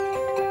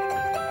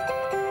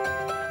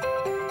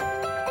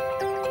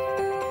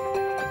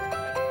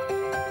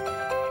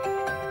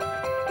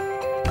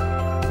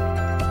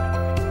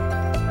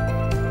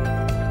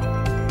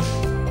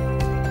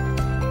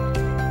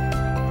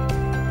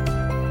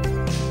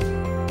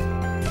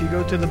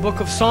go to the book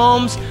of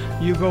Psalms,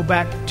 you go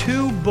back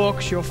 2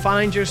 books, you'll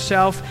find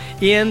yourself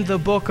in the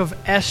book of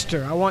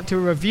Esther. I want to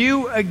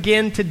review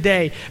again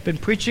today. Been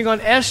preaching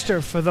on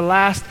Esther for the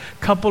last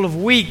couple of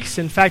weeks.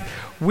 In fact,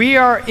 we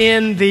are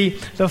in the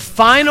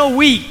final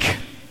week,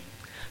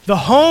 the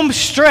home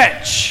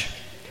stretch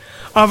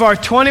of our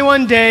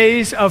 21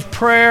 days of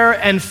prayer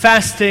and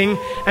fasting,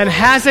 and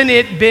hasn't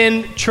it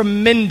been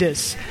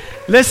tremendous?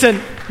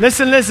 Listen.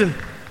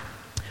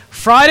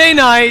 Friday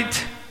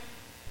night,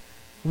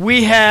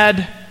 we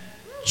had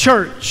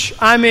church.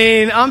 I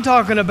mean, I'm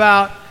talking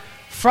about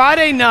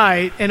Friday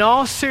night, in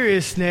all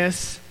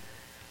seriousness,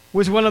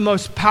 was one of the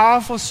most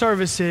powerful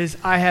services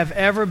I have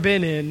ever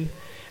been in,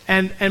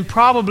 and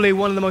probably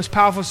one of the most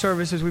powerful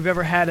services we've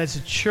ever had as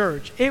a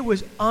church. It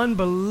was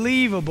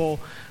unbelievable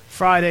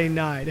Friday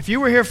night. If you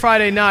were here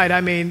Friday night,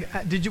 I mean,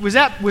 was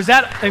that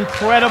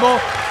incredible?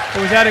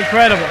 Or was that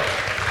incredible?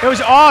 It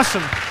was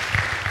awesome.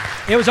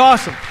 It was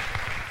awesome.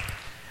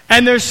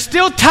 And there's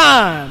still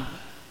time.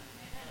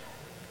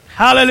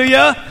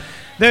 Hallelujah.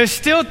 There's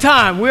still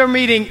time. We're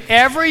meeting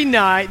every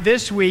night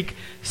this week,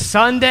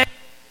 Sunday,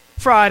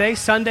 Friday,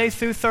 Sunday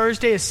through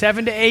Thursday is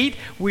 7 to 8.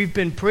 We've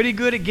been pretty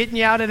good at getting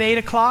you out at 8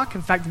 o'clock.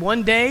 In fact,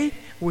 one day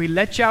we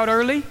let you out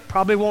early.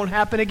 Probably won't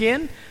happen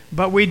again,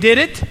 but we did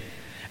it.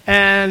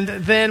 And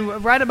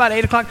then right about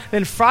 8 o'clock,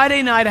 then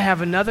Friday night I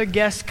have another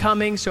guest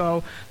coming.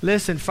 So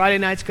listen, Friday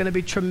night's going to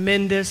be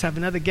tremendous. I have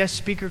another guest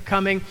speaker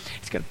coming.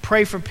 He's going to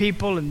pray for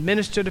people and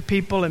minister to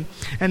people. And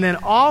then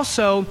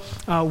also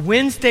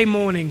Wednesday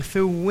morning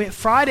through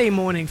Friday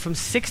morning from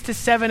 6 to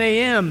 7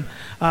 a.m.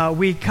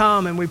 We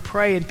come and we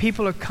pray, and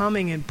people are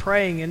coming and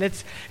praying. And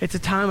it's a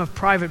time of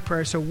private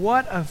prayer. So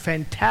what a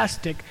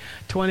fantastic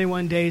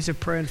 21 days of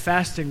prayer and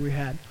fasting we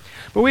had.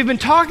 But we've been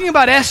talking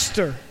about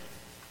Esther.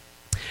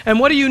 And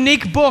what a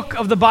unique book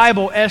of the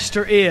Bible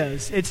Esther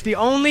is. It's the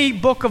only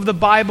book of the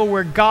Bible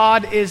where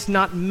God is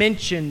not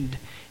mentioned,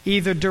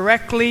 either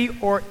directly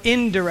or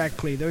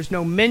indirectly. There's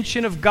no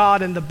mention of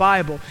God in the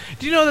Bible.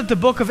 Do you know that the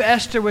book of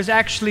Esther was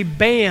actually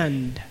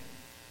banned?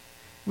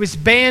 It was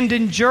banned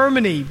in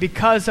Germany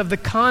because of the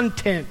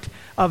content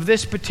of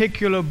this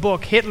particular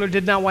book. Hitler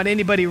did not want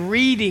anybody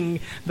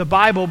reading the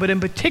Bible, but in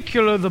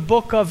particular the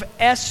book of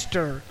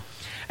Esther.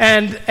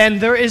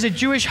 And there is a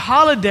Jewish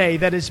holiday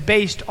that is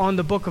based on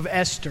the book of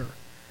Esther.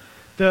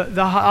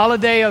 The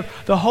holiday of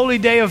the holy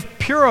day of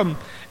Purim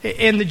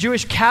in the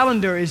Jewish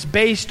calendar is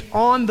based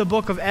on the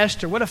book of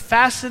Esther. What a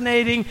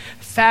fascinating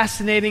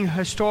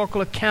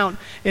historical account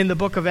in the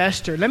book of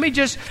Esther. Let me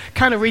just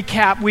kind of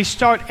recap. We have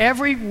started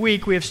every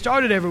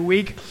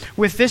week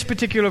with this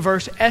particular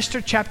verse, Esther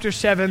chapter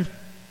 7.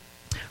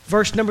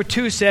 Verse number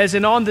 2 says,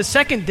 "And on the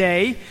second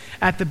day,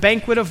 at the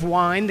banquet of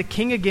wine, the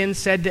king again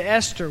said to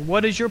Esther,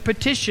 'What is your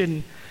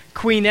petition,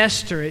 Queen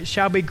Esther? It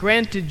shall be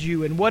granted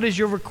you. And what is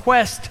your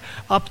request?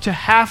 Up to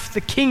half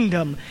the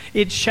kingdom.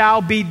 It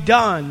shall be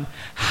done.'"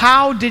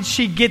 How did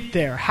she get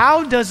there?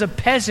 How does a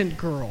peasant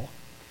girl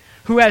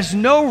who has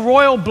no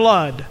royal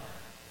blood,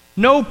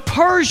 no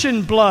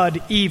Persian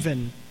blood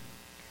even,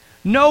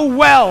 no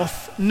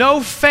wealth,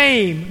 no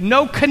fame,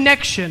 no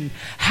connection,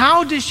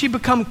 how does she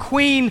become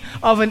queen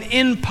of an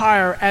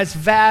empire as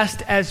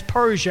vast as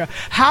Persia?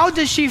 How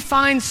does she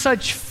find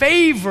such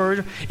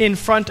favor in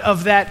front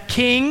of that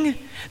king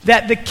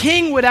that the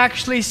king would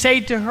actually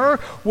say to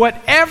her,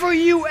 "Whatever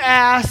you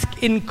ask,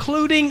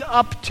 including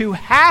up to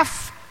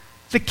half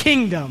the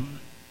kingdom,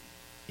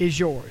 is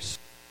yours"?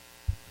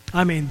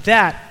 I mean,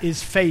 that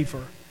is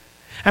favor.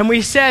 And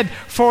we said,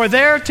 for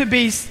there to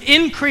be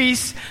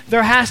increase,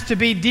 there has to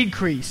be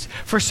decrease.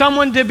 For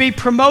someone to be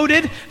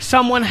promoted,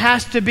 someone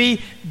has to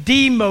be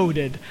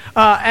demoted.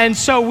 And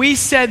so we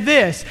said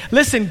this,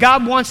 listen,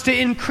 God wants to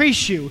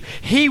increase you.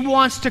 He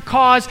wants to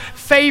cause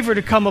favor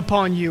to come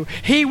upon you.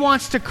 He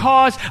wants to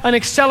cause an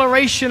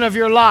acceleration of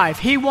your life.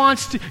 He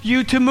wants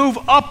you to move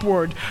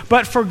upward.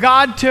 But for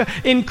God to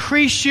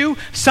increase you,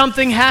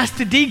 something has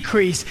to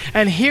decrease.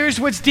 And here's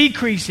what's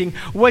decreasing.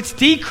 What's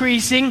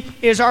decreasing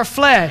is our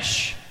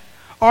flesh,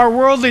 our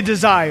worldly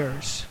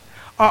desires,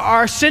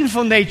 our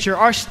sinful nature,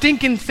 our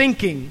stinking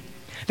thinking.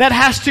 That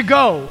has to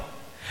go.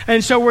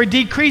 And so we're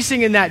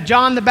decreasing in that.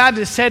 John the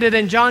Baptist said it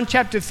in John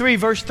chapter 3,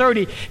 verse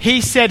 30.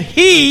 He said,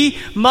 "He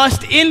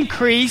must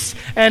increase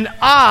and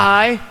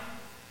I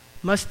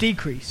must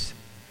decrease."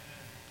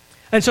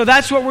 And so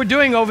that's what we're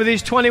doing over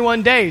these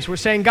 21 days. We're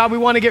saying, God, we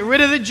want to get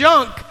rid of the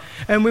junk.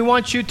 And we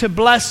want you to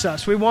bless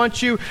us. We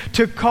want you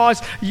to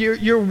cause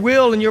your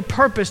will and your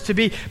purpose to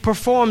be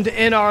performed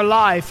in our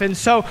life. And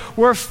so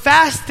we're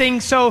fasting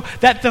so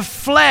that the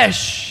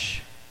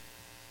flesh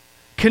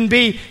can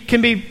be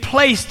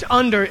placed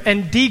under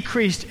and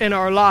decreased in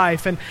our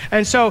life.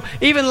 And so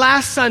even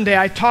last Sunday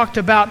I talked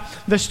about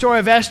the story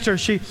of Esther.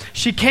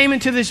 She came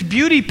into this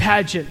beauty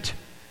pageant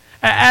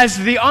as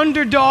the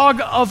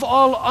underdog of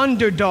all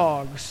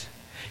underdogs.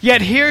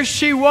 Yet here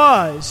she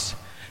was,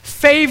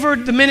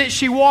 favored the minute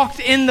she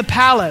walked in the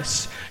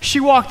palace. She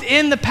walked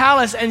in the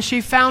palace and she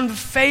found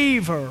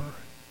favor.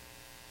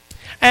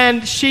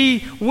 And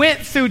she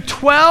went through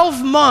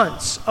 12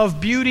 months of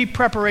beauty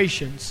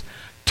preparations.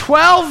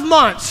 12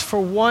 months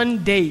for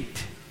one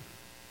date.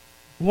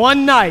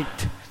 One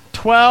night.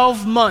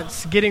 12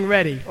 months getting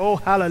ready. Oh,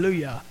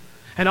 hallelujah.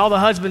 And all the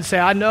husbands say,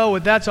 I know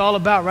what that's all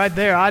about right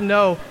there. I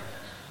know.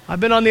 I've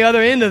been on the other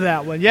end of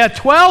that one. Yeah,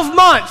 12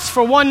 months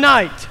for one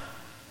night.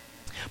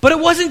 But it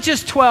wasn't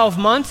just 12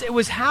 months. It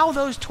was how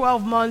those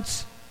 12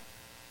 months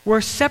were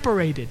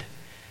separated.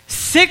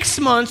 6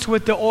 months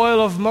with the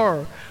oil of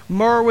myrrh.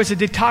 Myrrh was a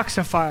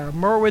detoxifier.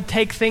 Myrrh would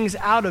take things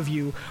out of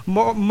you.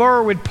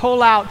 Myrrh would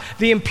pull out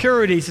the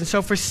impurities. And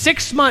so for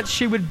 6 months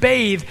she would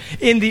bathe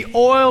in the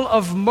oil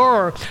of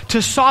myrrh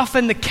to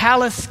soften the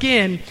callous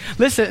skin.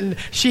 Listen,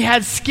 she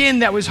had skin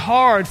that was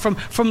hard from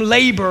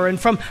labor and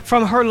from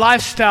her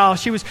lifestyle.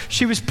 She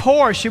was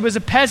poor. She was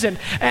a peasant.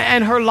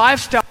 And her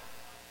lifestyle,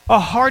 a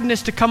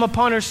hardness to come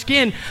upon her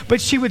skin, but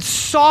she would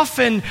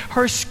soften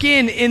her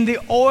skin in the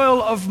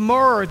oil of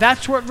myrrh.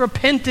 That's what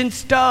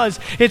repentance does.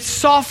 It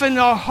softens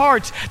our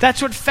hearts.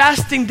 That's what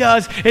fasting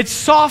does. It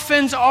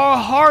softens our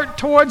heart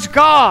towards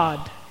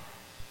God.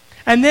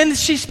 And then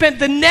she spent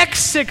the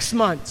next 6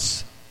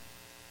 months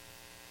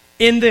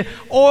in the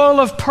oil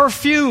of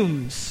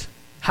perfumes.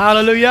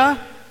 Hallelujah.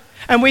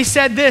 And we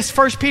said this,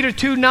 1 Peter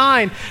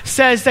 2:9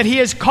 says that he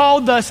has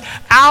called us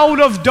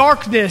out of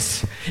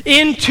darkness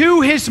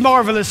into his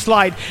marvelous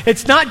light.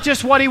 It's not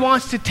just what he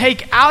wants to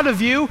take out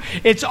of you,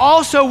 it's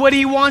also what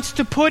he wants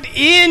to put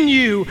in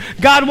you.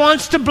 God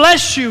wants to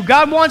bless you.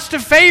 God wants to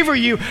favor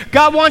you.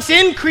 God wants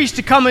increase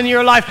to come into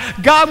your life.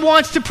 God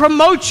wants to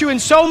promote you in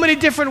so many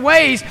different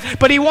ways,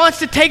 but he wants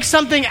to take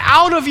something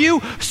out of you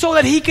so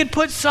that he could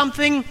put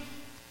something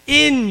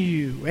in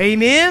you.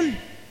 Amen?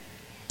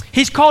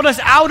 He's called us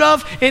out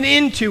of and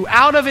into.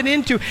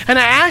 And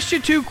I asked you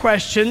 2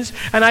 questions,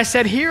 and I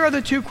said, here are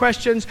the 2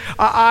 questions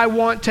I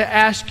want to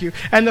ask you.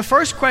 And the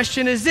first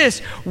question is this: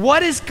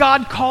 what is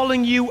God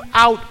calling you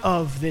out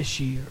of this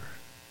year?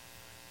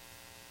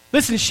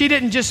 Listen, she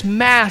didn't just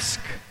mask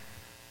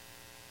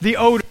the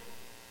odor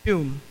of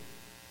perfume.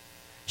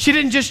 She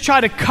didn't just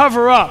try to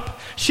cover up.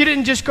 She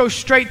didn't just go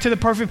straight to the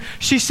perfume.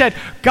 She said,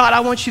 God, I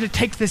want you to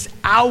take this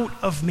out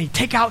of me.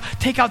 Take out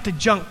the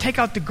junk. Take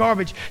out the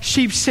garbage.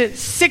 She spent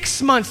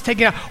 6 months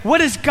taking it out. What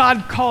is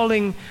God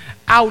calling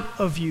out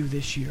of you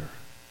this year?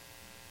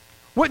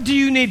 What do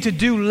you need to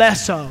do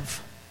less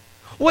of?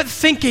 What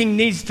thinking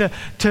needs to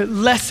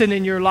lessen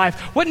in your life?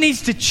 What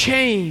needs to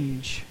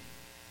change?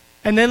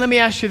 And then let me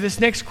ask you this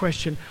next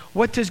question.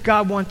 What does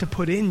God want to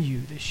put in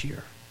you this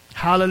year?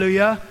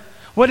 Hallelujah.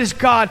 What is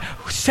God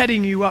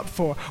setting you up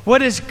for?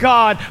 What is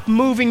God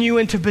moving you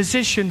into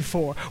position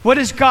for? What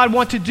does God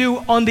want to do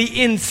on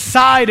the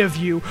inside of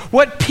you?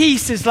 What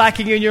peace is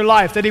lacking in your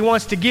life that he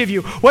wants to give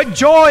you? What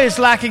joy is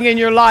lacking in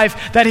your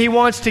life that he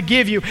wants to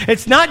give you?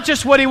 It's not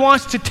just what he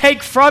wants to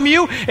take from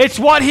you, it's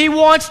what he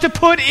wants to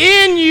put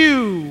in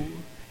you.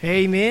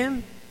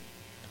 Amen?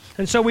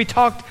 And so we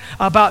talked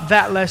about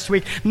that last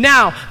week.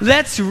 Now,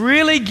 let's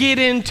really get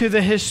into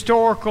the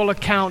historical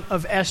account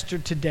of Esther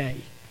today.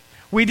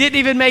 We didn't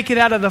even make it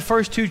out of the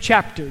first 2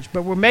 chapters,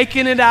 but we're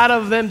making it out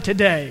of them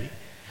today.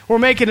 We're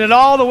making it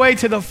all the way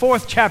to the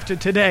 4th chapter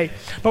today.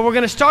 But we're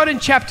going to start in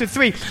chapter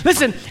 3.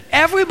 Listen,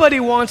 everybody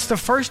wants the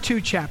first 2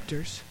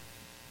 chapters.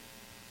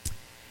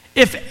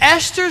 If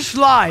Esther's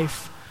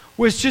life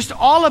was just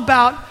all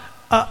about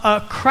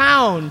a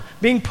crown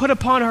being put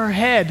upon her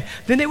head,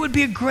 then it would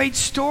be a great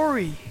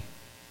story.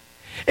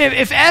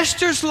 If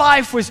Esther's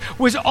life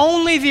was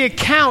only the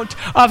account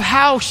of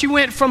how she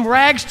went from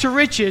rags to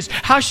riches,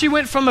 how she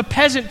went from a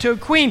peasant to a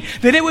queen,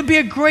 then it would be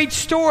a great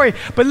story.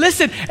 But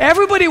listen,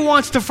 everybody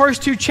wants the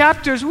first 2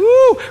 chapters.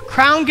 Woo!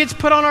 Crown gets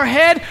put on our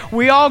head.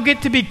 We all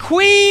get to be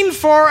queen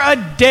for a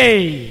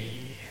day.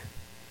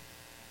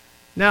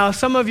 Now,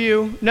 some of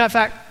you, in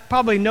fact,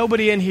 probably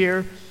nobody in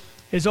here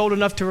is old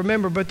enough to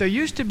remember, but there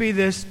used to be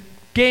this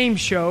game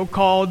show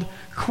called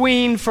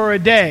Queen for a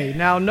Day.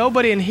 Now,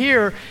 nobody in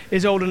here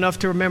is old enough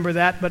to remember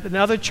that, but in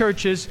other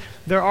churches,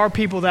 there are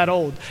people that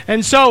old.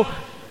 And so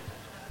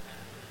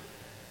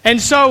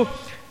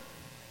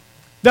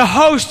the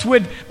host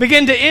would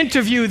begin to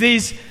interview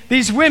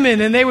these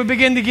women, and they would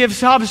begin to give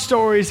sob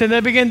stories, and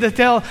they begin to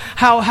tell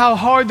how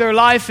hard their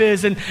life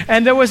is.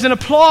 And there was an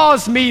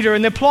applause meter,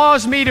 and the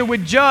applause meter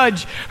would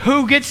judge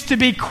who gets to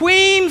be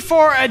queen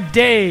for a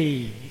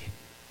day.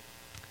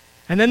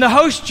 And then the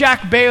host,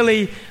 Jack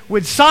Bailey,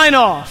 would sign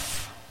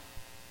off,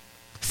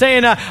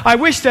 saying, I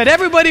wish that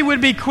everybody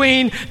would be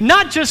queen,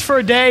 not just for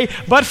a day,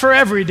 but for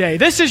every day.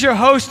 This is your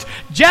host,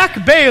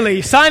 Jack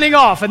Bailey, signing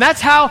off. And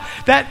that's how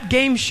that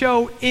game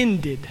show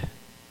ended.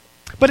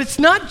 But it's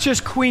not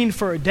just queen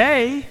for a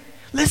day.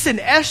 Listen,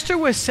 Esther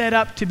was set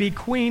up to be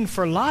queen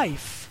for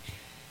life.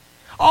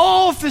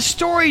 Oh, if the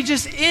story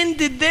just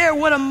ended there,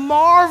 what a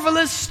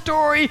marvelous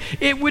story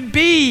it would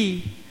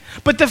be.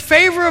 But the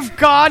favor of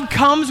God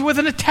comes with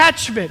an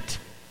attachment.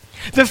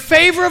 The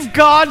favor of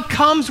God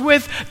comes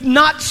with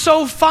not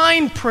so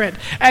fine print.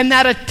 And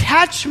that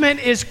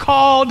attachment is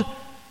called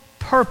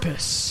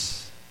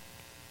purpose.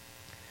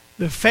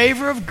 The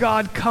favor of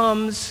God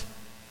comes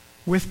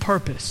with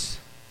purpose.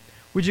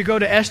 Would you go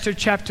to Esther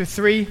chapter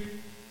 3,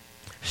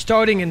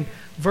 starting in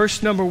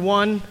verse number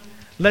 1?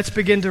 Let's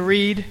begin to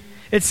read.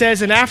 It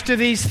says, "And after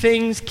these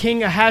things,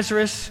 King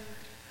Ahasuerus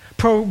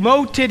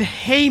promoted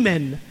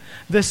Haman,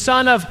 the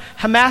son of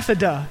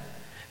Hammedatha,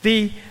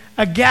 the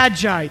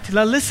Agagite."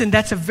 Now listen,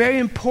 that's a very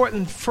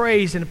important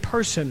phrase in a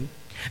person.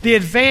 "They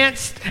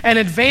advanced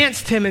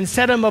him and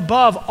set him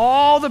above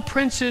all the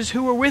princes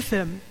who were with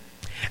him.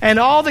 And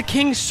all the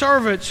king's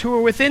servants who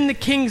were within the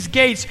king's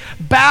gates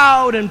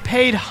bowed and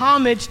paid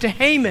homage to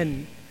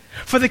Haman.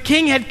 For the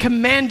king had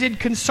commanded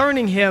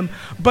concerning him,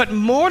 but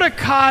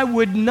Mordecai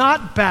would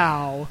not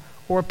bow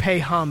or pay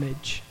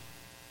homage.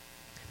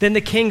 Then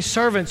the king's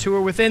servants who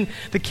were within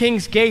the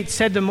king's gate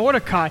said to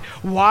Mordecai,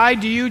 'Why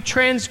do you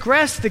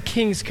transgress the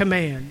king's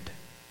command?'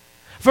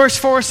 Verse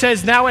 4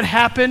 says, 'Now it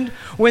happened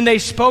when they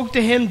spoke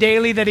to him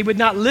daily that he would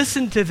not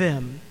listen to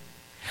them,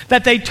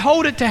 that they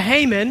told it to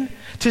Haman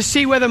to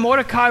see whether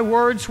Mordecai's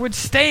words would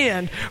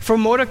stand. For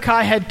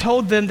Mordecai had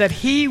told them that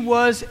he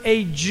was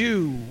a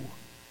Jew.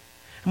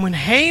 And when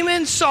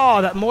Haman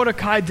saw that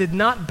Mordecai did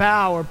not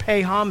bow or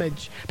pay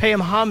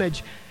him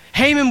homage,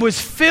 Haman was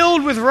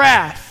filled with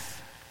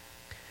wrath.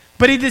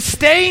 But he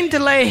disdained to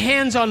lay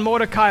hands on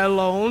Mordecai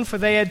alone, for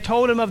they had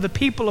told him of the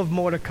people of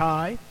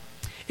Mordecai.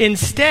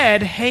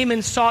 Instead,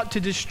 Haman sought to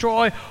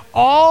destroy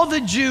all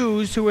the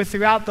Jews who were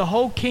throughout the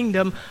whole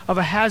kingdom of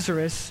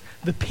Ahasuerus,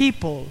 the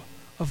people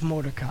of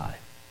Mordecai."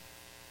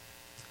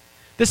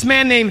 This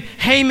man named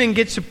Haman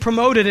gets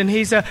promoted, and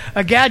he's a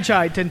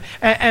Agagite.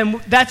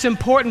 And that's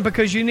important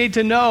because you need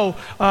to know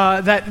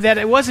that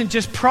it wasn't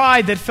just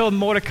pride that filled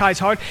Mordecai's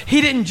heart. He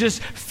didn't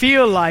just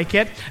feel like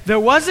it. There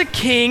was a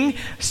king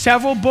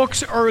several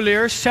books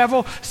earlier,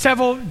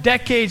 several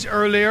decades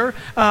earlier,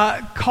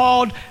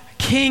 called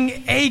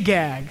King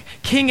Agag.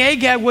 King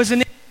Agag was an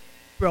Israel.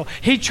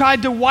 He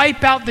tried to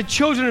wipe out the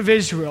children of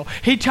Israel.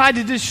 He tried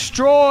to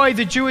destroy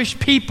the Jewish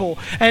people.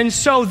 And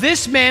so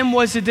this man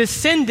was a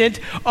descendant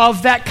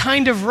of that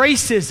kind of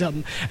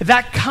racism,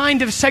 that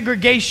kind of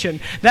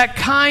segregation, that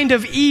kind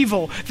of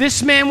evil.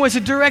 This man was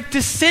a direct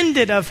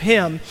descendant of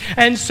him.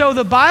 And so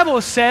the Bible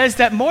says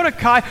that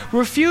Mordecai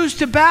refused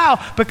to bow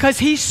because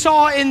he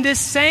saw in this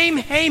same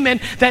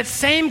Haman that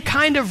same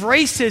kind of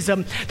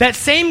racism, that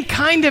same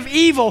kind of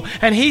evil.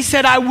 And he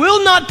said, "I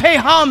will not pay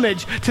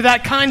homage to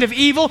that kind of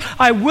evil.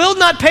 I will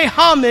not pay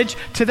homage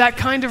to that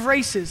kind of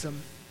racism."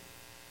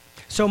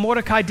 So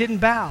Mordecai didn't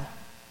bow.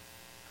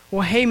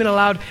 Well, Haman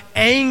allowed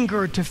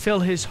anger to fill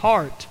his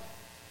heart.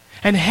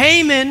 And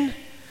Haman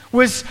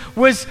was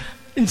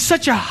in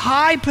such a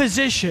high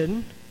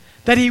position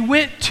that he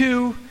went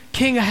to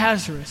King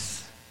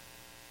Ahasuerus.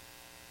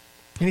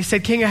 And he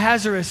said, "King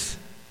Ahasuerus,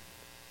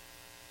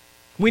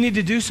 we need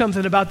to do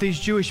something about these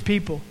Jewish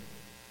people.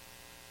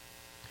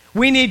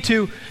 We need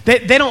to,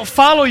 they don't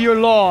follow your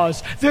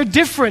laws. They're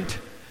different.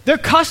 Their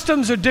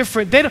customs are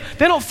different. They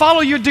don't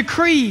follow your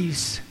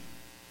decrees."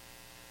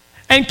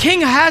 And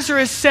King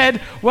Ahasuerus said,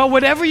 "Well,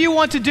 whatever you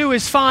want to do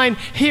is fine.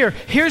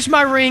 Here's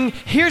my ring.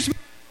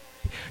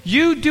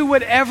 You do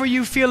whatever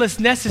you feel is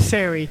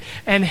necessary."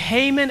 And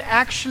Haman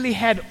actually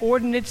had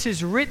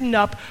ordinances written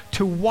up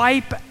to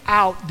wipe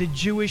out the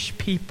Jewish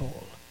people.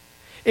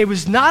 It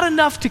was not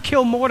enough to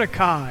kill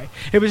Mordecai.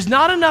 It was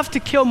not enough to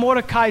kill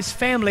Mordecai's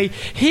family.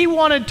 He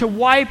wanted to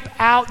wipe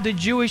out the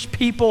Jewish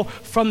people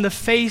from the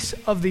face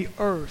of the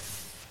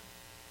earth.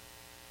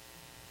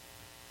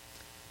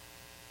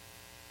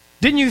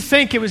 Didn't you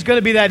think it was going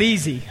to be that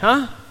easy,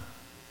 huh?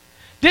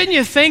 Didn't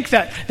you think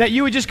that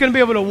you were just going to be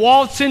able to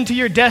waltz into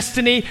your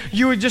destiny?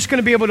 You were just going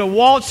to be able to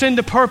waltz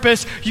into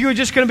purpose. You were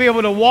just going to be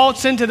able to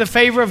waltz into the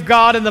favor of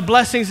God and the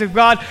blessings of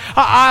God.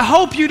 I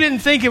hope you didn't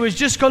think it was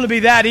just going to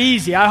be that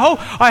easy. I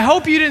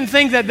hope you didn't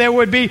think that there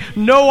would be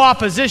no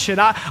opposition.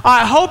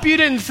 I hope you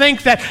didn't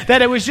think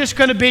that it was just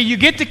going to be you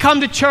get to come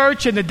to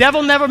church and the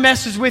devil never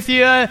messes with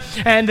you,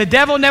 and the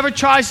devil never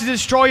tries to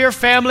destroy your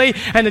family,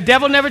 and the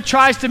devil never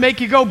tries to make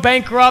you go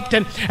bankrupt,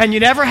 and you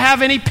never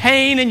have any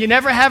pain and you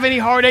never have any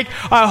heartache.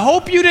 I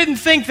hope you didn't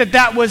think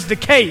that was the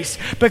case,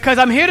 because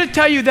I'm here to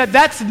tell you that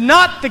that's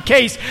not the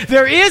case.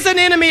 There is an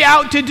enemy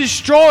out to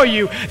destroy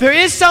you. There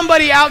is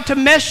somebody out to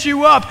mess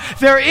you up.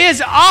 There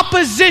is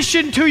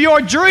opposition to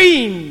your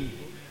dream.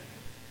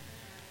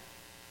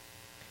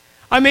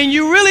 I mean,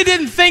 you really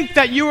didn't think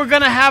that you were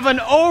going to have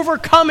an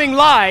overcoming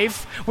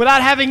life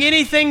without having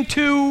anything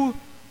to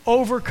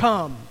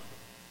overcome.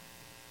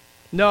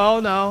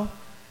 No.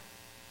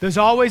 There's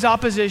always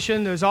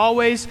opposition. There's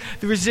always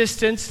the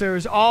resistance.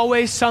 There's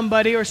always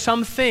somebody or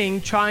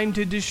something trying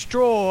to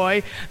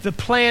destroy the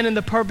plan and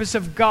the purpose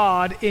of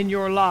God in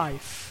your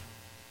life.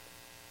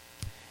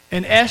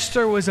 And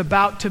Esther was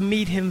about to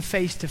meet him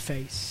face to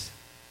face.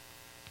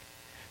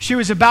 She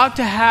was about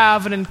to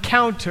have an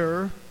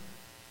encounter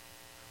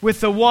with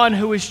the one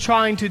who is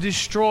trying to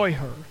destroy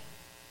her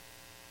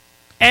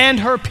and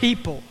her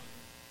people.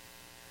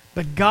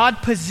 But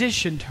God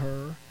positioned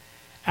her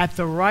at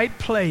the right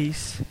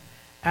place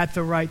at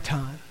the right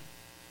time.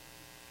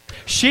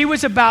 She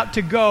was about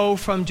to go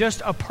from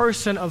just a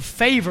person of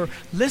favor.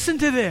 Listen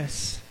to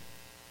this.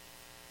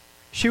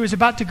 She was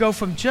about to go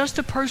from just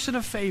a person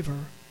of favor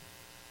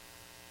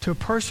to a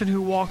person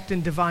who walked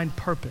in divine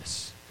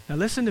purpose. Now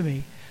listen to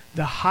me.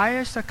 the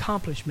highest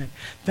accomplishment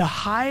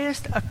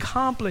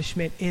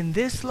in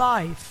this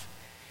life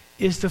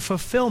is the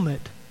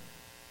fulfillment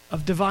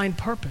of divine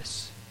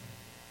purpose.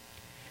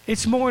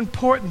 It's more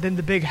important than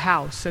the big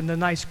house and the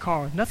nice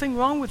car. Nothing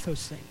wrong with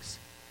those things.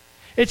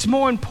 It's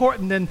more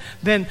important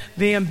than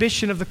the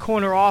ambition of the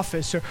corner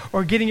office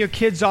or getting your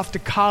kids off to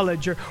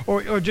college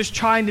or just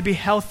trying to be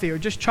healthy or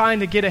just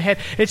trying to get ahead.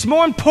 It's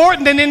more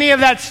important than any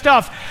of that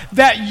stuff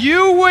that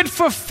you would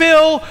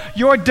fulfill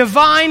your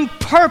divine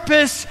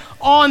purpose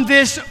on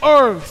this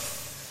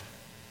earth.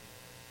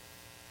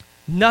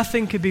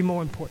 Nothing could be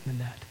more important than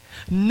that.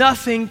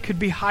 Nothing could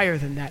be higher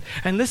than that.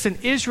 And listen,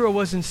 Israel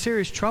was in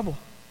serious trouble.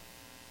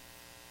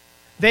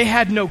 They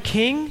had no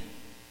king.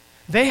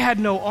 They had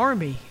no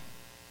army.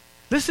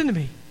 Listen to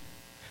me.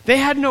 They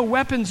had no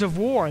weapons of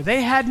war.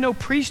 They had no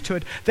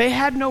priesthood. They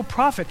had no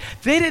prophet.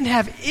 They didn't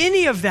have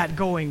any of that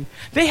going.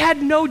 They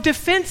had no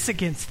defense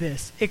against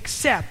this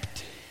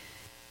except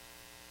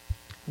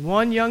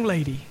one young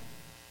lady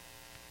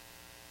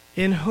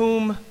in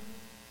whom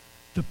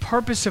the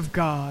purpose of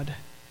God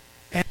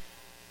and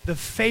the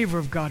favor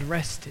of God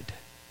rested.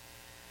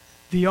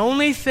 The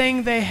only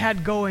thing they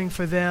had going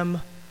for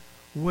them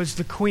was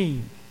the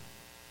queen.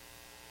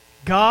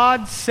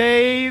 God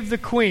save the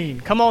queen.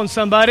 Come on,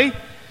 somebody.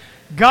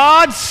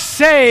 God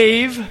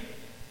save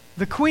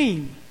the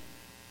queen.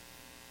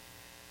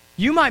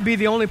 You might be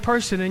the only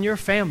person in your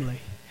family.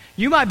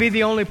 You might be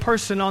the only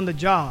person on the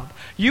job.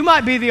 You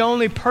might be the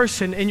only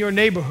person in your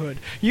neighborhood.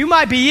 You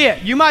might be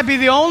it. You might be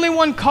the only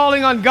one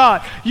calling on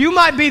God. You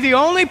might be the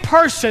only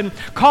person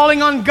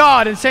calling on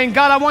God and saying,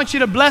 God, I want you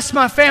to bless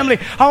my family.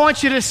 I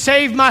want you to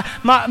save my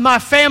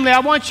family.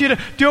 I want you to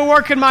do a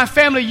work in my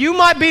family. You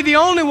might be the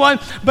only one,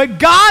 but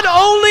God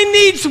only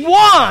needs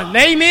one.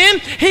 Amen?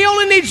 He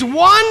only needs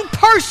one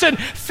person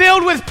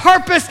filled with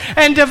purpose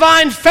and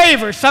divine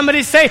favor.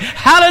 Somebody say,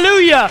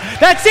 hallelujah.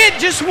 That's it,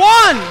 just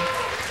one.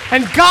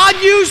 And God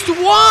used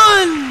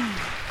one.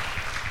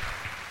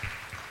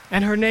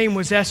 And her name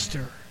was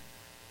Esther.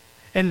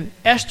 And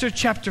Esther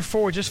chapter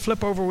 4, just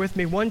flip over with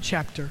me one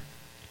chapter.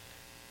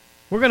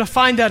 We're going to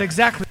find out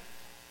exactly.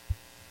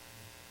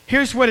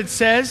 Here's what it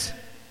says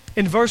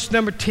in verse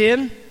number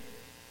 10.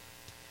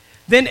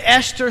 Then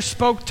Esther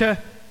spoke to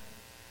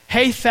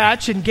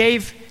Hathach and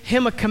gave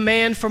him a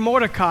command for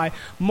Mordecai.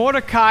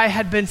 Mordecai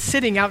had been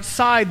sitting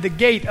outside the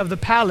gate of the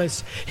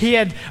palace. He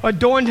had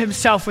adorned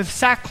himself with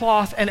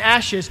sackcloth and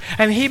ashes,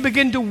 and he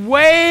began to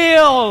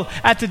wail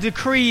at the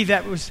decree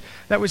that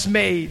was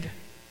made.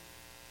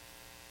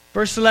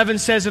 Verse 11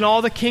 says, and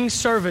all the king's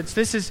servants,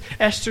 this is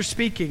Esther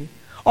speaking,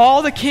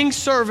 all the king's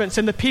servants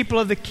and the people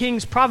of the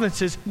king's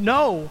provinces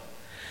know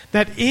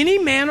that any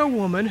man or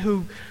woman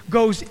who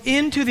goes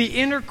into the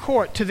inner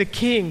court to the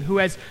king who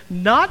has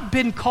not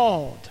been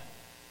called,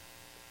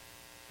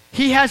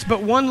 he has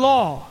but one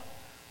law,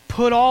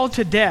 put all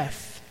to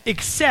death,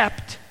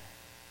 except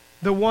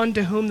the one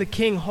to whom the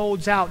king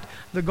holds out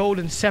the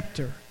golden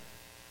scepter,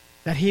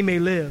 that he may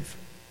live.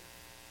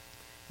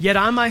 Yet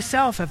I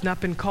myself have not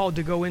been called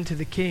to go into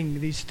the king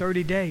these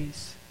 30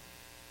 days.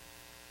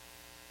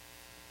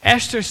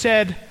 Esther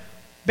said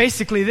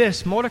basically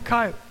this,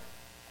 Mordecai,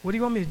 what do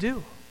you want me to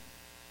do?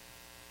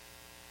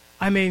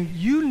 I mean,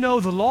 you know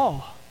the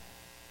law.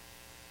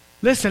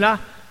 Listen,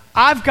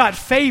 I've got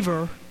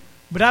favor,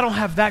 but I don't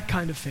have that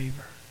kind of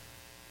favor.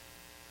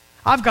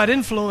 I've got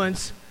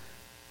influence,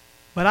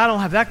 but I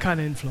don't have that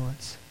kind of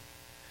influence.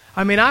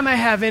 I mean, I may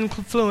have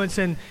influence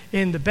in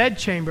the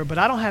bedchamber, but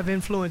I don't have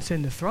influence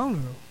in the throne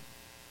room.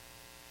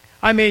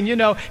 I mean,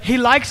 he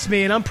likes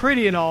me and I'm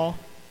pretty and all,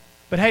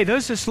 but hey,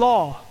 there's this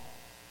law.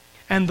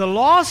 And the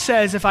law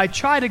says if I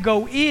try to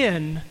go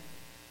in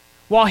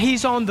while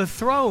he's on the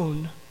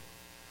throne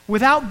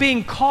without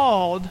being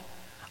called,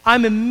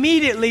 I'm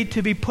immediately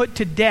to be put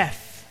to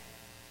death.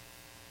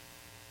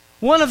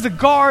 One of the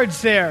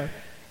guards there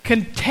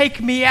can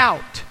take me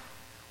out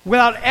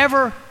without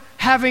ever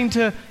having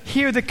to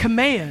hear the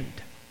command.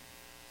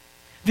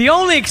 The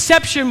only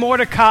exception,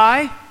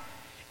 Mordecai,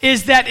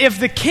 is that if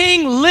the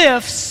king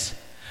lifts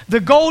the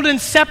golden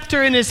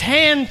scepter in his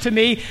hand to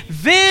me,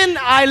 then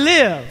I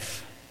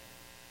live.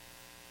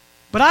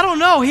 But I don't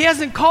know. He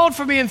hasn't called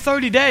for me in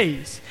 30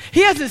 days.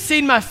 He hasn't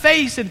seen my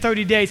face in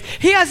 30 days.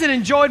 He hasn't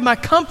enjoyed my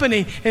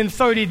company in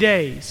 30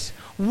 days.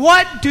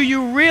 What do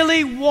you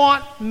really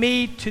want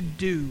me to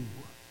do?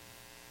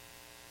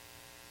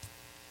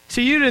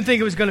 See, you didn't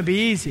think it was going to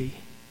be easy.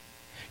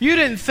 You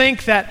didn't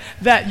think that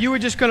you were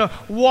just going to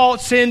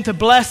waltz into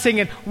blessing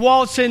and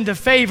waltz into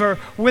favor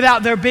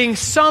without there being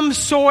some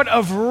sort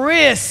of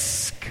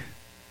risk.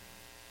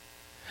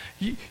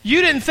 You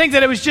didn't think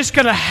that it was just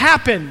going to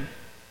happen,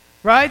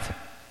 right?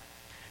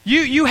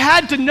 You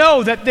had to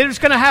know that it was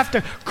going to have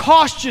to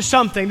cost you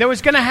something. There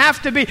was going to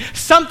have to be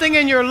something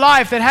in your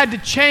life that had to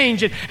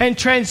change and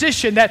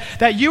transition,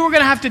 that you were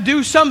going to have to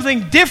do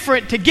something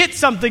different to get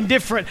something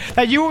different,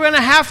 that you were going to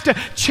have to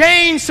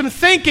change some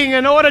thinking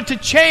in order to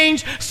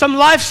change some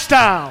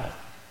lifestyle.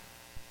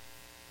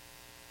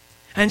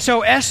 And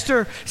so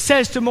Esther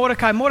says to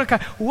Mordecai, Mordecai,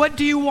 what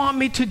do you want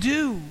me to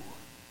do?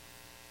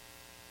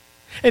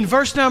 In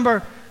verse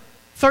number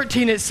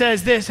 13, it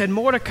says this, and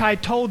Mordecai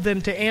told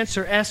them to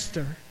answer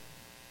Esther,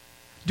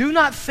 "Do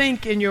not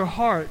think in your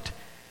heart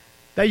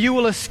that you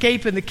will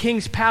escape in the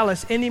king's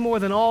palace any more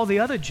than all the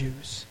other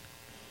Jews.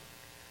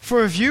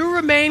 For if you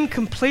remain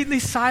completely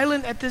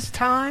silent at this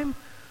time,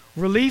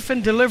 relief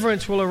and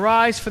deliverance will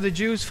arise for the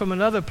Jews from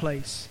another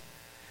place.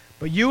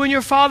 But you and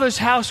your father's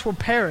house will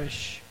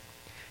perish.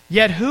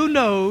 Yet who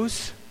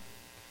knows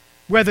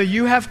whether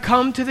you have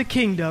come to the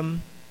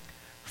kingdom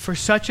for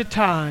such a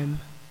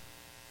time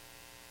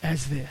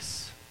as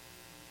this?"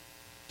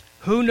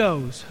 Who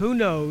knows? Who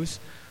knows?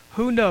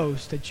 Who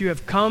knows that you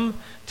have come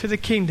to the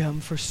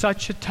kingdom for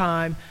such a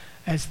time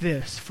as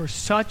this? For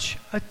such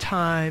a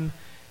time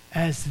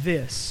as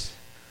this.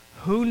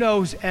 Who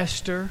knows,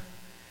 Esther,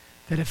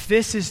 that if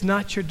this is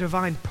not your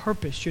divine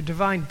purpose, your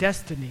divine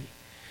destiny,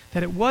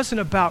 that it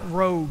wasn't about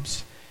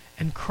robes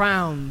and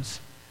crowns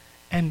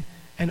and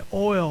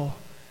oil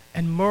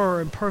and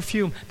myrrh and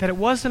perfume, that it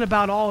wasn't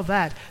about all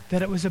that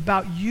it was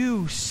about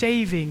you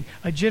saving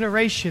a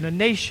generation, a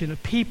nation, a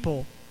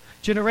people,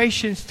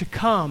 generations to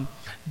come.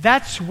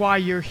 That's why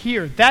you're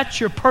here.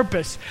 That's your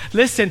purpose.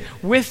 Listen,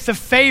 with the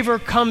favor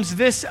comes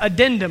this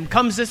addendum,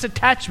 comes this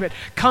attachment,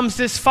 comes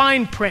this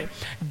fine print.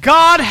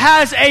 God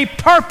has a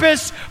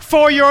purpose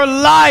for your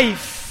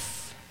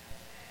life.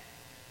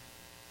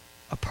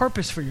 A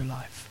purpose for your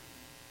life.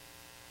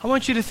 I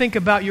want you to think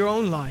about your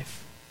own life.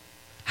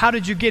 How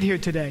did you get here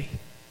today?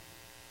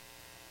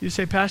 You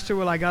say, "Pastor,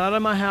 well, I got out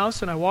of my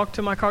house and I walked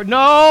to my car."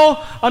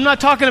 No, I'm not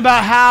talking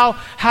about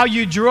how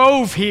you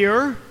drove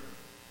here.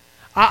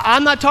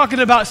 I'm not talking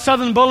about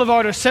Southern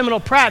Boulevard or Seminole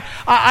Pratt.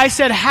 I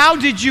said, how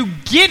did you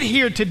get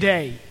here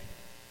today?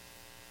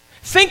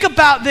 Think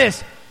about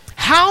this.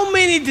 How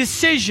many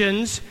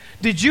decisions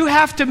did you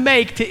have to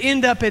make to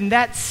end up in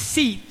that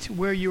seat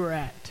where you were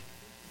at?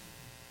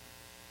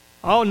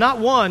 Oh, not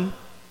one.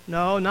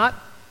 No, not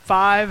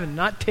 5 and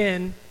not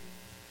 10.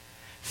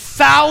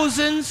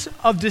 Thousands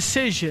of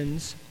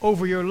decisions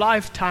over your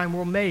lifetime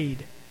were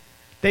made.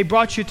 They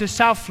brought you to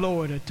South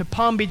Florida, to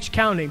Palm Beach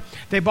County.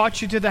 They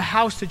brought you to the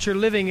house that you're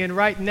living in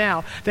right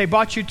now. They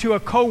brought you to a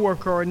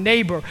coworker or a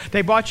neighbor.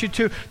 They brought you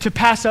to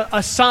pass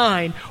a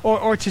sign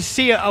or to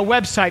see a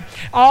website.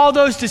 All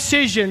those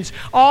decisions,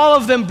 all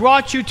of them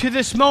brought you to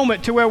this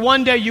moment to where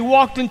one day you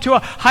walked into a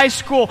high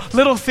school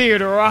little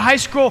theater or a high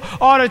school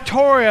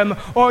auditorium,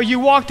 or you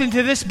walked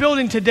into this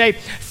building today.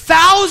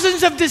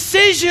 Thousands of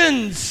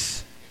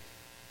decisions.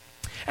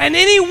 And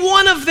any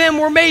one of them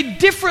were made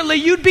differently,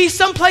 you'd be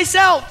someplace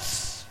else.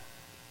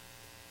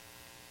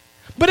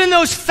 But in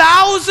those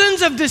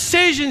thousands of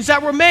decisions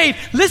that were made,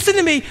 listen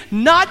to me,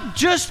 not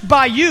just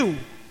by you.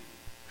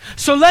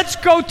 So let's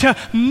go to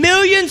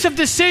millions of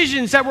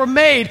decisions that were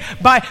made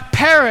by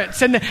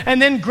parents and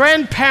then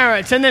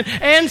grandparents and then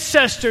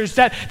ancestors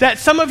that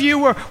some of you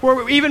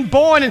were even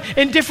born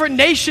in different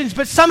nations,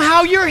 but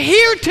somehow you're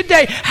here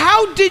today.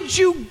 How did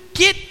you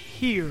get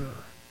here?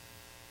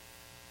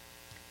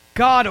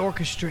 God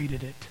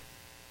orchestrated it.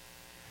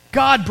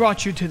 God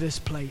brought you to this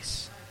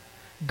place.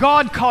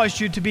 God caused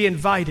you to be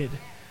invited.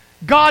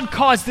 God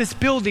caused this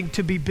building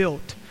to be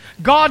built.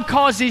 God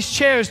caused these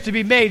chairs to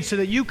be made so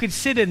that you could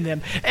sit in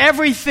them.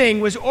 Everything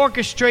was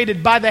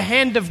orchestrated by the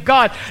hand of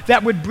God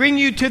that would bring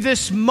you to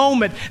this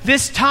moment,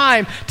 this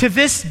time, to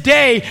this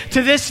day,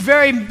 to this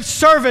very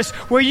service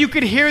where you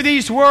could hear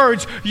these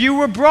words. You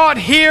were brought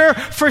here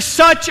for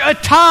such a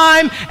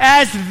time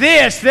as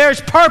this.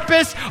 There's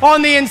purpose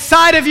on the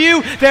inside of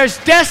you. There's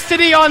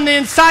destiny on the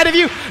inside of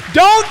you.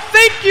 Don't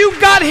think you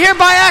got here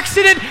by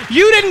accident.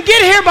 You didn't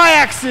get here by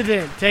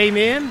accident.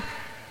 Amen.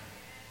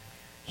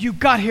 You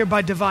got here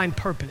by divine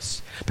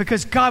purpose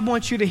because God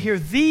wants you to hear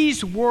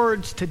these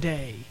words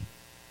today.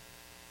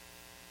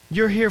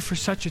 You're here for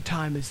such a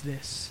time as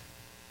this,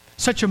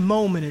 such a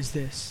moment as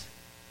this.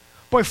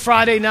 Boy,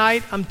 Friday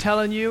night, I'm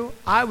telling you,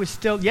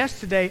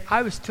 yesterday,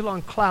 I was still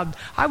on cloud.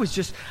 I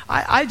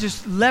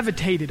just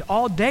levitated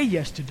all day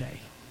yesterday.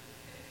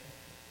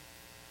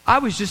 I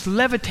was just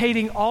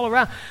levitating all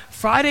around.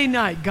 Friday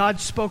night, God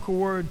spoke a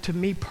word to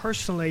me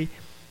personally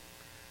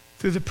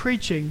through the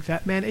preaching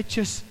that, man,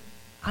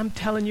 I'm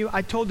telling you,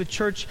 I told the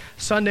church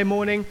Sunday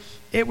morning,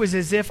 it was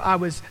as if I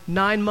was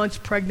 9 months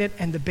pregnant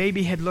and the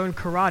baby had learned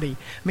karate. I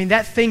mean,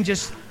 that thing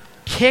just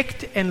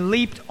kicked and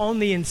leaped on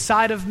the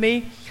inside of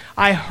me.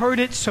 I heard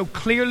it so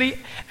clearly,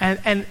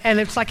 and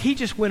it's like he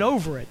just went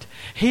over it.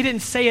 He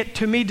didn't say it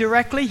to me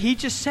directly, he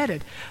just said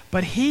it.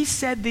 But he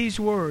said these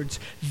words,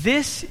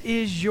 "This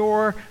is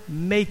your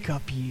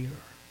makeup year."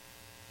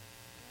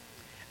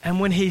 And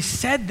when he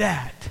said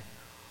that,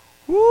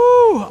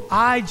 woo,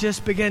 I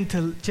just began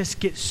to just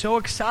get so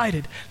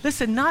excited.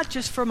 Listen, not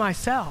just for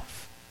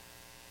myself.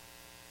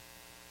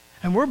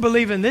 And we're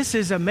believing this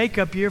is a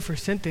makeup year for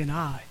Cynthia and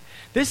I.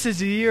 This is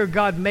the year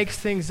God makes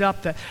things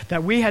up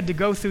that we had to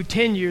go through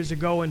 10 years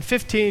ago and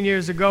 15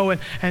 years ago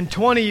and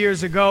 20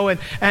 years ago.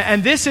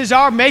 And this is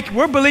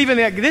we're believing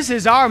that this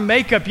is our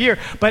makeup year.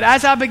 But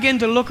as I begin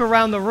to look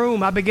around the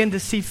room, I begin to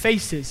see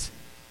faces.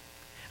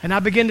 And I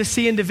begin to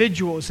see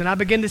individuals, and I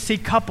begin to see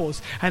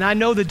couples, and I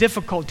know the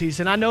difficulties,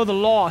 and I know the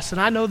loss,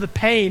 and I know the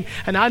pain,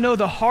 and I know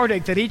the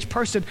heartache that each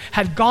person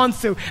had gone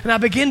through. And I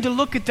begin to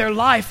look at their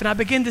life, and I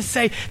begin to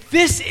say,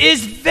 this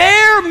is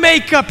their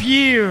makeup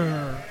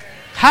year.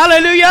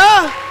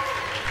 Hallelujah.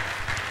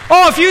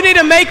 Oh, if you need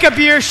a makeup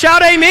year,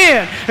 shout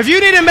amen. If you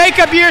need a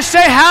makeup year,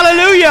 say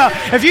hallelujah.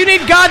 If you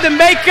need God to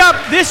make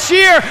up this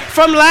year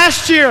from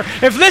last year,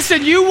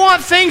 listen, you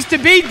want things to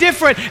be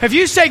different. If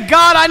you say,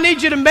 God, I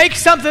need you to make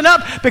something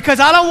up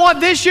because I don't want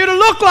this year to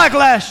look like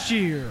last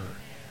year.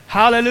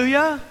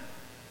 Hallelujah.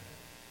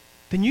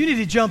 Then you need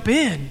to jump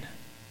in.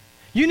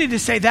 You need to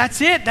say,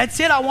 that's it.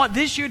 I want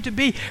this year to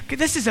be,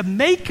 this is a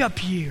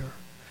makeup year.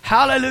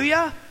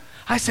 Hallelujah.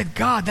 I said,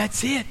 God,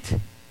 that's it.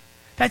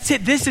 That's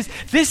it. This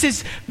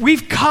is,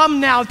 we've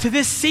come now to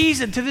this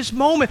season, to this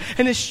moment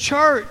in this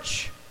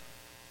church.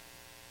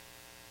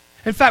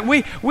 In fact,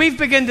 we've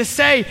begun to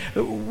say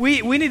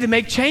we need to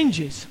make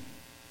changes.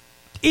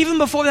 Even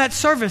before that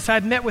service, I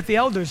had met with the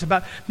elders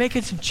about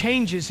making some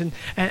changes,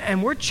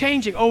 and we're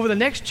changing. Over the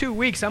next 2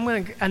 weeks, I'm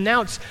going to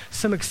announce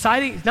some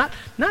exciting,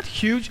 not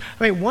huge,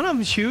 I mean, one of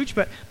them is huge,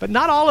 but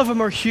not all of them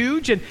are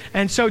huge,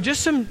 and so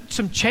just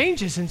some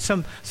changes and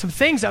some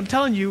things. I'm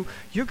telling you,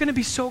 you're going to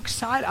be so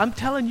excited. I'm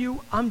telling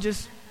you, I'm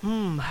just,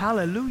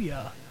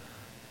 hallelujah.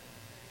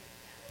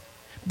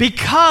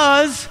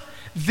 Because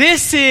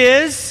this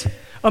is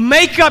a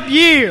makeup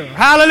year.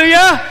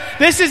 Hallelujah.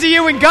 This is a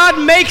year when God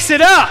makes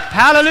it up.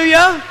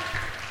 Hallelujah.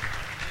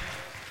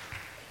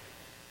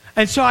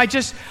 And so I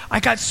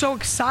got so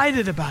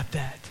excited about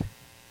that.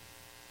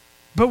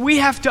 But we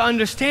have to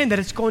understand that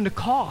it's going to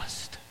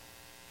cost.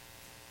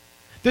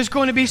 There's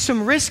going to be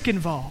some risk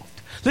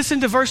involved.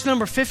 Listen to verse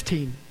number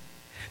 15.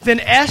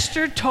 Then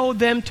Esther told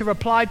them to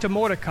reply to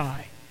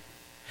Mordecai.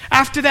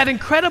 After that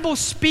incredible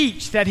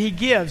speech that he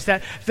gives,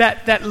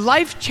 that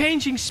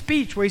life-changing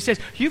speech where he says,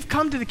 you've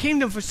come to the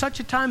kingdom for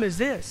such a time as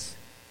this,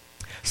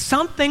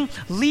 something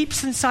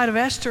leaps inside of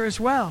Esther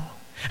as well.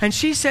 And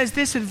she says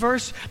this in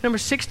verse number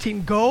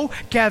 16, go,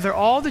 gather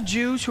all the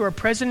Jews who are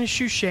present in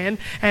Shushan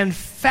and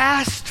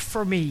fast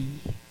for me.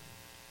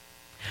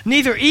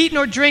 Neither eat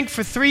nor drink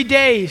for 3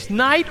 days,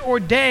 night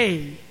or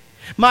day.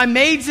 My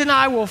maids and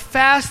I will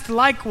fast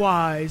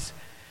likewise.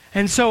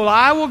 And so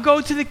I will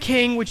go to the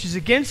king, which is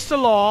against the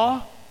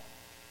law,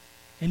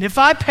 and if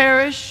I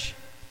perish,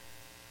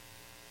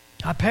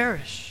 I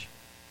perish.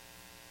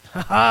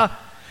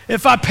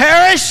 If I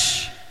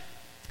perish,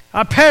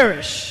 I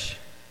perish.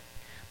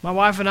 My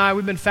wife and I,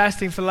 we've been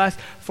fasting for the last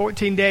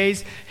 14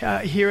 days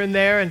here and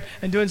there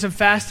and doing some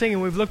fasting,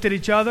 and we've looked at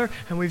each other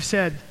and we've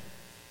said,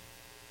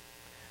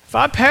 if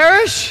I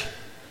perish,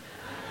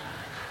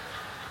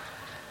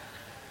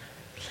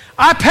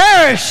 I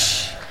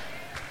perish.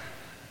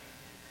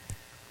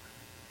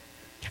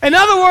 In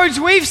other words,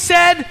 we've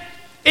said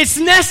it's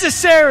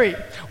necessary.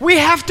 We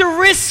have to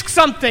risk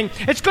something.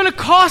 It's going to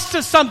cost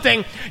us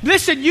something.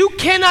 Listen, you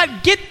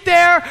cannot get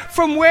there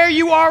from where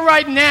you are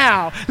right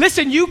now.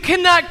 Listen, you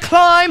cannot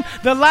climb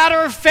the ladder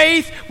of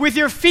faith with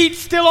your feet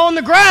still on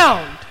the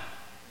ground.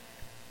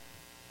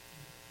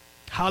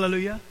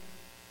 Hallelujah.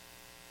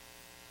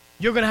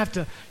 You're going to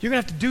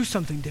have to do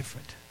something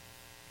different.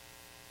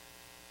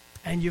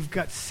 And you've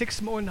got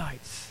 6 more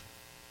nights.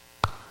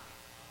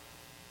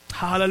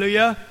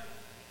 Hallelujah.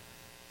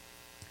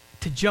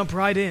 To jump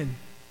right in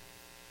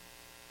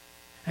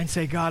and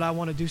say, God, I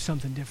want to do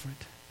something different.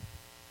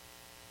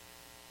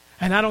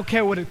 And I don't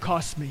care what it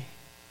costs me.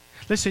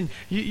 Listen,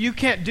 you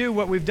can't do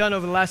what we've done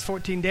over the last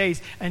 14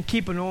 days and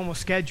keep a normal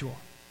schedule.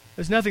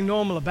 There's nothing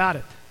normal about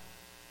it.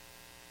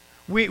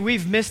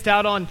 We've missed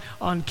out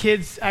on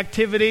kids'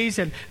 activities,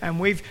 and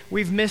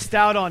we've missed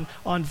out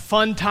on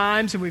fun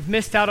times, and we've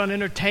missed out on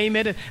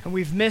entertainment, and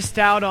we've missed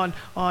out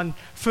on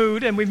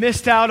food, and we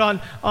missed out on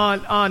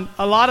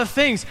a lot of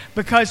things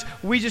because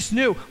we just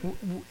knew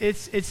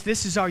this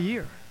is our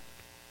year.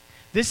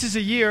 This is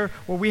a year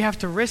where we have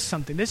to risk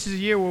something. This is a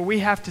year where we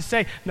have to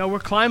say, no, we're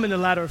climbing the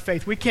ladder of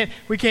faith. We can't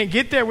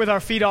get there with our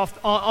feet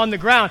on the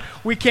ground.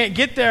 We can't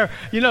get there.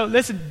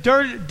 Listen,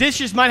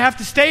 dishes might have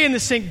to stay in the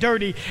sink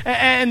dirty,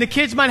 and the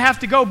kids might have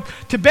to go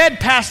to bed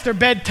past their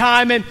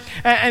bedtime,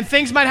 and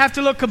things might have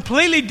to look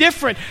completely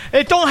different.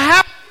 It don't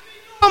have to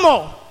be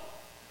normal.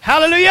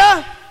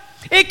 Hallelujah.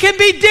 It can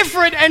be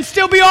different and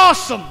still be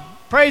awesome.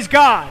 Praise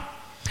God.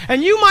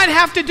 And you might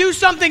have to do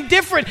something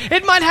different.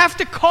 It might have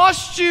to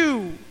cost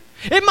you.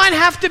 It might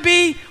have to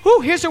be,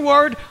 here's a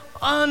word,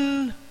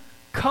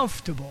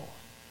 uncomfortable.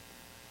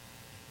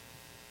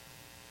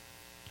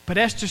 But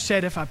Esther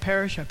said, if I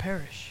perish, I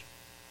perish.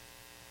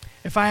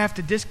 If I have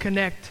to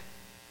disconnect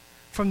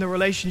from the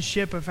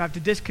relationship, if I have to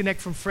disconnect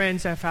from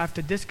friends, if I have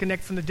to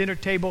disconnect from the dinner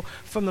table,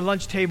 from the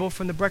lunch table,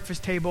 from the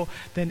breakfast table,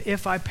 then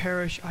if I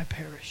perish, I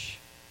perish.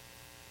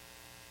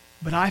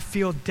 But I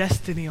feel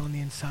destiny on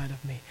the inside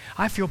of me.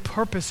 I feel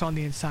purpose on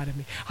the inside of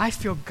me. I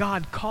feel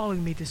God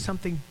calling me to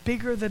something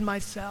bigger than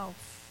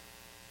myself.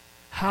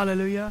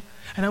 Hallelujah.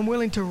 And I'm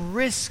willing to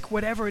risk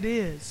whatever it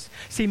is.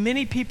 See,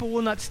 many people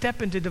will not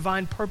step into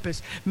divine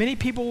purpose. Many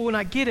people will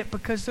not get it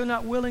because they're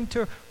not willing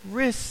to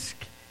risk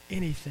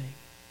anything.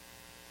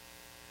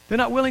 They're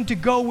not willing to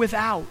go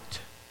without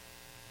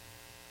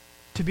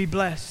to be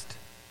blessed.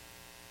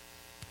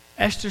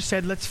 Esther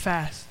said, let's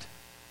fast.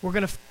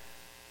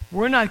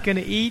 We're not going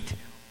to eat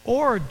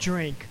or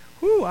drink.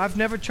 Whew, I've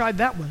never tried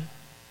that one.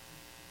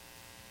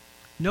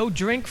 No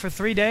drink for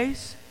 3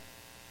 days?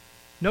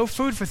 No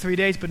food for 3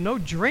 days, but no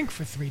drink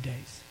for 3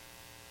 days.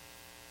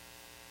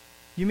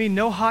 You mean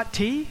no hot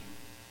tea?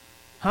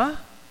 Huh?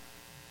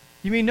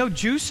 You mean no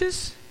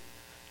juices?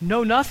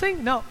 No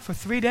nothing? No, for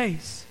 3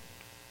 days.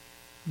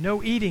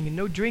 No eating and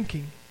no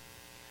drinking.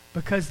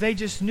 Because they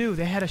just knew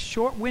they had a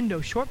short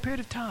window, short period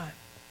of time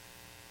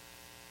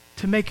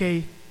to make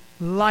a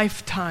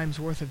lifetime's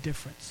worth of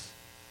difference.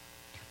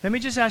 Let me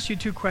just ask you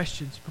 2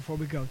 questions before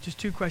we go. Just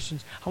 2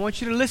 questions. I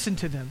want you to listen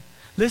to them.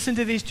 Listen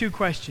to these 2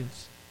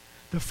 questions.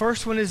 The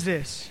first one is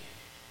this.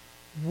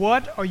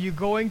 What are you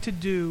going to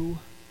do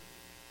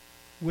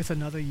with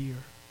another year?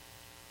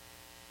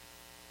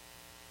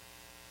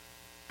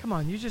 Come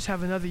on, you just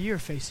have another year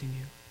facing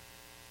you.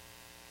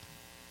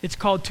 It's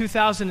called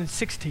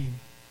 2016.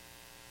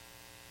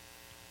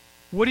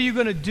 What are you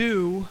going to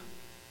do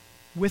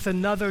with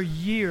another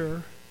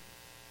year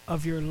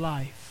of your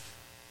life?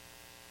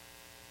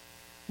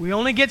 We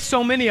only get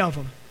so many of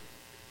them.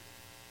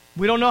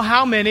 We don't know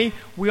how many.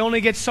 We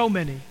only get so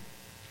many.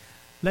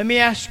 Let me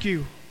ask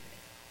you,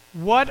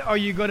 what are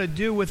you going to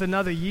do with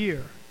another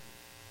year?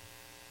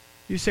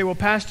 You say, well,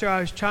 Pastor,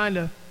 we're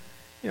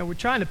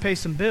trying to pay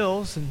some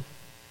bills, and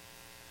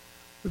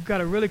we've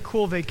got a really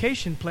cool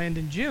vacation planned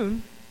in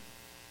June.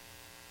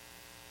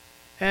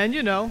 And,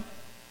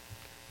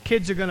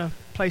 kids are going to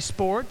play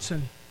sports,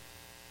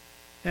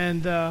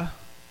 and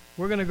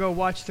we're going to go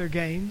watch their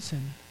games,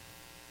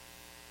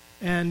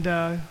 and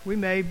we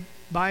may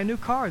buy a new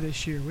car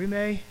this year. We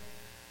may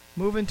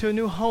move into a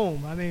new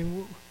home. I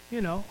mean,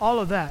 all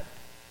of that.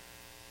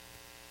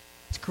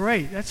 It's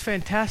great. That's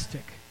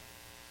fantastic.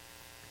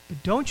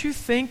 But don't you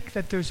think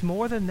that there's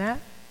more than that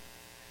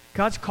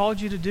God's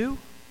called you to do?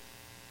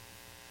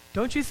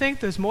 Don't you think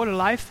there's more to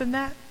life than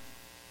that?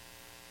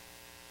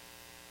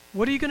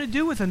 What are you going to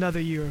do with another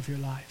year of your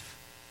life?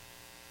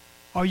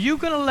 Are you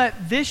going to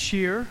let this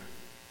year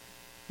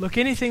look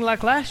anything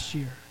like last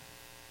year?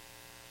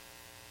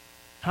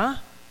 Huh?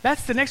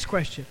 That's the next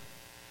question.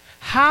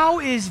 How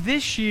is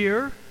this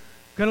year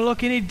going to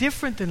look any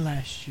different than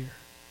last year?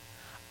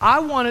 I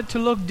want it to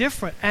look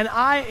different, and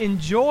I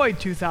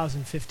enjoyed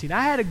 2015.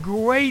 I had a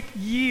great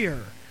year,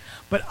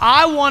 but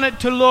I want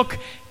it to look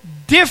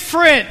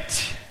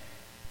different.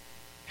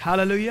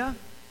 Hallelujah.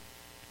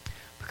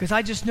 Because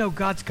I just know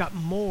God's got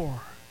more.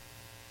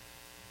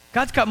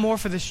 God's got more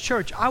for this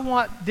church. I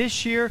want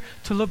this year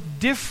to look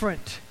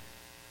different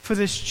for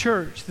this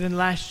church than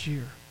last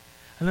year.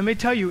 And let me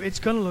tell you, it's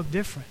going to look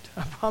different.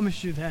 I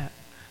promise you that.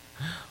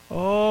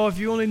 Oh, if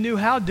you only knew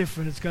how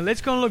different it's going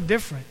to look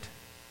different.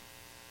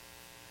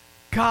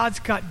 God's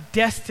got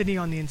destiny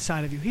on the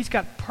inside of you. He's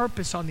got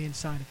purpose on the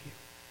inside of you.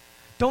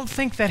 Don't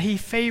think that he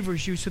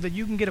favors you so that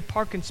you can get a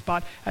parking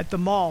spot at the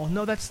mall.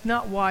 No, that's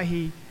not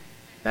why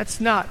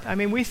that's not. I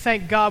mean, we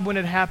thank God when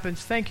it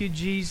happens. Thank you,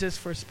 Jesus,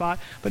 for a spot.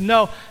 But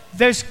no,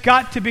 there's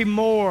got to be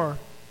more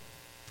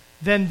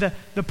than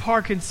the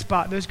parking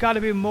spot. There's got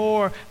to be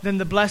more than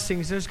the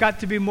blessings. There's got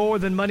to be more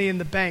than money in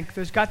the bank.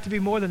 There's got to be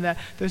more than that.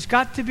 There's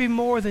got to be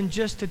more than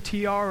just a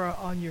tiara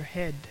on your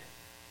head.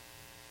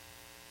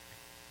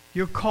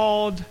 You're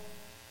called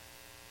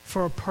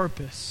for a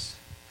purpose,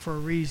 for a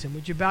reason.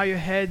 Would you bow your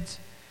heads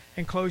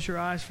and close your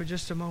eyes for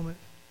just a moment?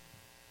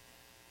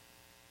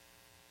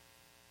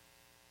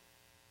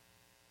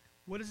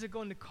 What is it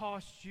going to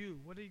cost you?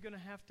 What are you going to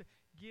have to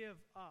give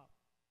up?